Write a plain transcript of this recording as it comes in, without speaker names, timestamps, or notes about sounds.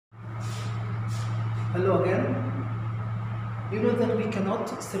Hello again. You know that we cannot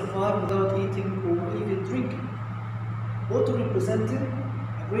survive without eating or even drinking. Water representing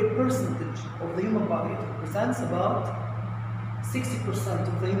a great percentage of the human body. It represents about 60%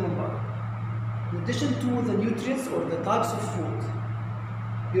 of the human body. In addition to the nutrients or the types of food,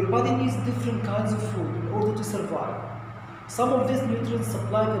 your body needs different kinds of food in order to survive. Some of these nutrients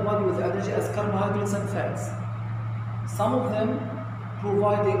supply the body with energy as carbohydrates and fats. Some of them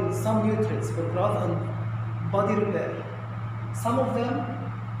providing some nutrients for growth and body repair. Some of them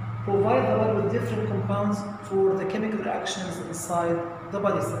provide the body with different compounds for the chemical reactions inside the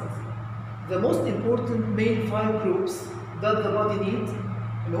body cells. The most important main 5 groups that the body needs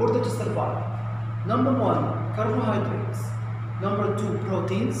in order to survive. Number 1, carbohydrates. Number 2,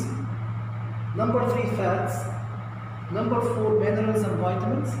 proteins. Number 3, fats. Number 4, minerals and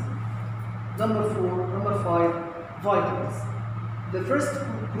vitamins. Number 5, vitamins. The first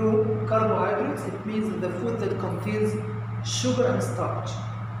group, carbohydrates, it means the food that contains sugar and starch.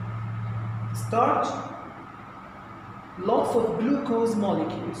 Starch, lots of glucose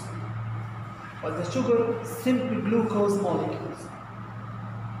molecules, but the sugar, simple glucose molecules.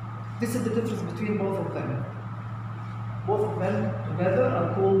 This is the difference between both of them. Both of them together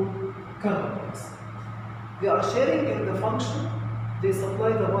are called carbohydrates. They are sharing in the function, they supply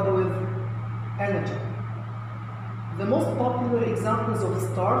the body with energy. The most popular examples of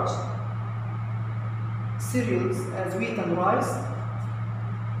starch, cereals as wheat and rice,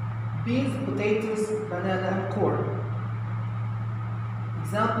 beans, potatoes, banana and corn.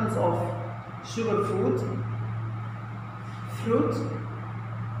 Examples of sugar food, fruit,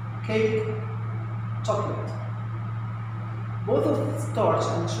 cake, chocolate. Both of starch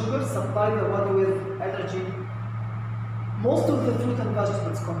and sugar supply the body with energy. Most of the fruit and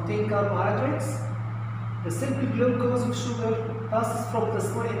vegetables contain carbohydrates. The simple glucose of sugar passes from the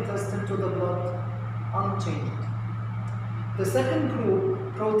small intestine to the blood unchanged. The second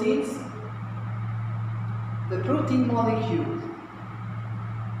group, proteins. The protein molecule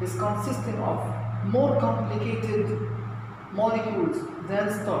is consisting of more complicated molecules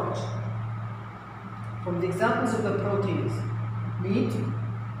than starch. From the examples of the proteins, meat,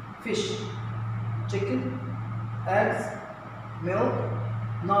 fish, chicken, eggs, milk,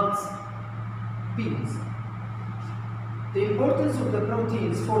 nuts, beans. The importance of the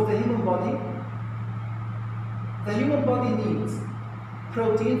proteins for the human body. The human body needs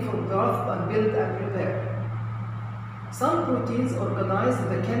protein for growth and build and repair. Some proteins organize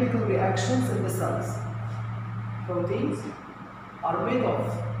the chemical reactions in the cells. Proteins are made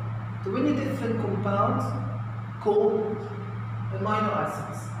of 20 different compounds called amino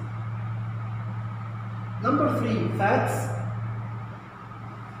acids. Number 3, fats.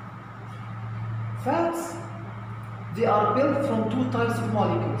 Fats, they are built from 2 types of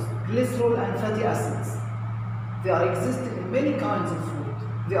molecules, glycerol and fatty acids. They are existing in many kinds of food.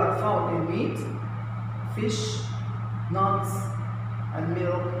 They are found in meat, fish, nuts, and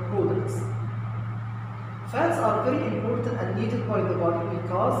milk products. Fats are very important and needed by the body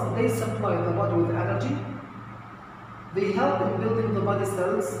because they supply the body with energy. They help in building the body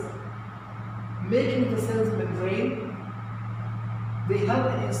cells, making the cells membrane. They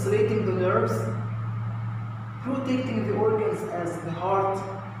help in insulating the nerves, protecting the organs as the heart,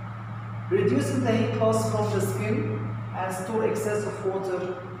 reducing the heat loss from the skin, and store excessive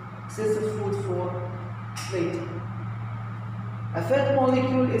water, excessive food for later. A fat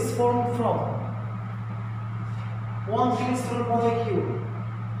molecule is formed from 1 glycerol molecule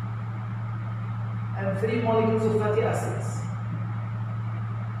and 3 molecules of fatty acids.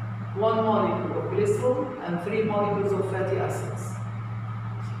 1 molecule of glycerol and 3 molecules of fatty acids.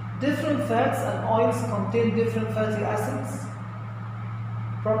 Different fats and oils contain different fatty acids,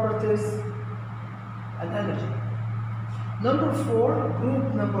 properties, and energy. Number 4,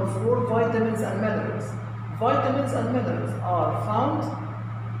 group number 4, vitamins and minerals. Vitamins and minerals are found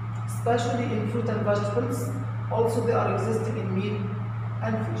especially in fruit and vegetables. Also, they are existing in meat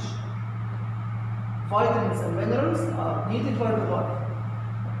and fish. Vitamins and minerals are needed by the body,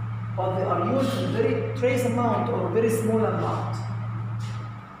 but they are used in very trace amount or very small amount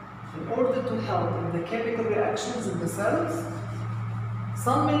in order to help in the chemical reactions in the cells.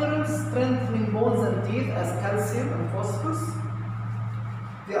 Some minerals strengthening bones and teeth as calcium and phosphorus.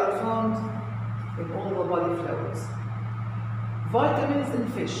 They are found in all the body fluids. Vitamins in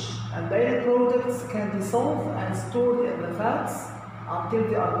fish and dairy products can dissolve and stored in the fats until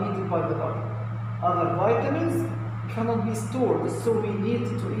they are needed by the body. Other vitamins cannot be stored, so we need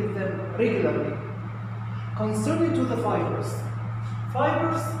to eat them regularly. Concerning to the fibers,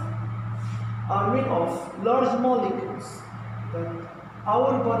 fibers are made of large molecules that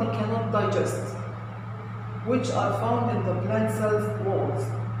our body cannot digest. which are found in the plant cells walls.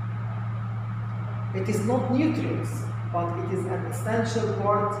 It is not nutrients, but it is an essential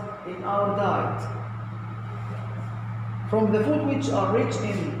part in our diet. From the food which are rich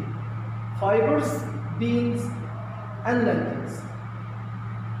in fibers, beans, and lentils.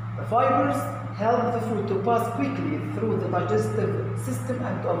 The fibers help the food to pass quickly through the digestive system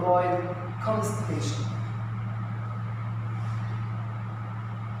and to avoid constipation.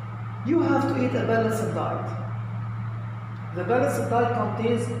 You have to eat a balanced diet. The balanced diet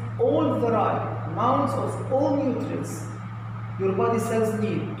contains all the right amounts of all nutrients your body cells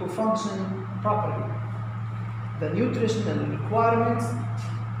need to function properly. The nutritional requirements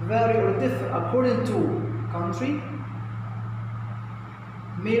vary or differ according to country,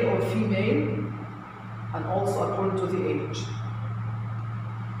 male or female, and also according to the age.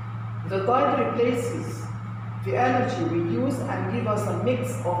 The diet replaces the energy we use and gives us a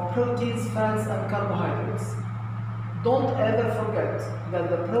mix of proteins, fats, and carbohydrates. Don't ever forget that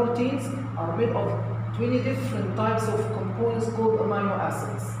the proteins are made of 20 different types of components called amino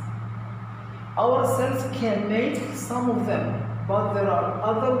acids. Our cells can make some of them, but there are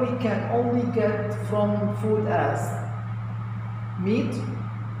others we can only get from food as meat,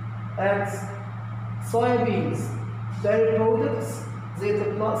 eggs, soybeans, dairy products. They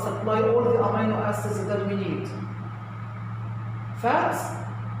supply all the amino acids that we need. Fats,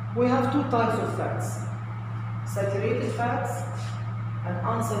 we have two types of fats: saturated fats and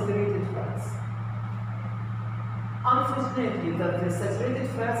unsaturated fats. Unfortunately, the saturated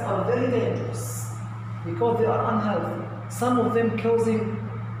fats are very dangerous because they are unhealthy, some of them causing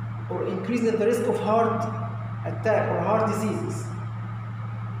or increasing the risk of heart attack or heart diseases.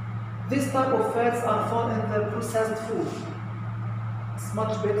 This type of fats are found in the processed food. It's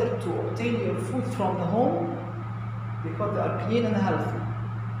much better to obtain your food from the home because they are clean and healthy.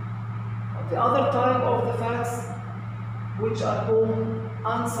 But the other type of the fats, which are called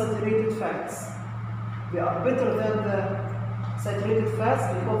unsaturated fats, they are better than the saturated fats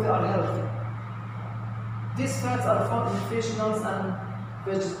because they are healthy. These fats are found in fish, nuts, and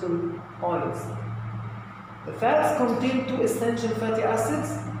vegetable oils. The fats contain two essential fatty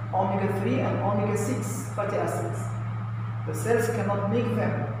acids, omega-3 and omega-6 fatty acids. The cells cannot make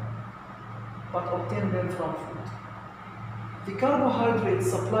them, but obtain them from food. The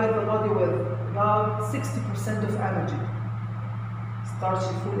carbohydrates supply the body with about 60% of energy.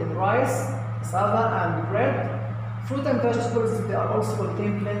 Starchy food in rice, cassava, and bread. Fruit and vegetables, they are also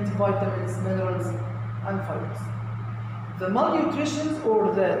contain plenty vitamins, minerals, and fibers. The malnutrition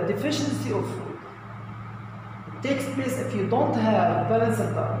or the deficiency of food, it takes place if you don't have a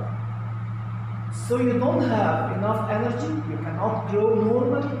balanced diet. So you don't have enough energy, you cannot grow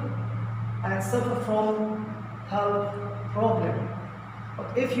normally, and suffer from health problem.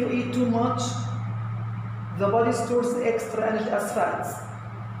 But if you eat too much, the body stores the extra energy as fats.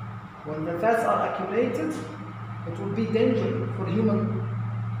 When the fats are accumulated, it will be dangerous for human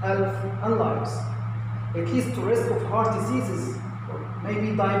health and lives. It leads to risk of heart diseases or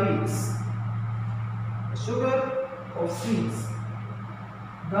maybe diabetes. The sugar of sweets,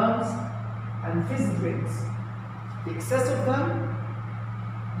 gums, and fizzy drinks, the excess of them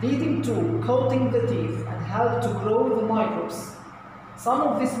leading to coating the teeth and help to grow the microbes. Some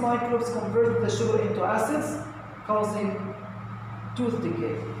of these microbes convert the sugar into acids, causing tooth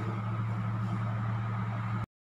decay.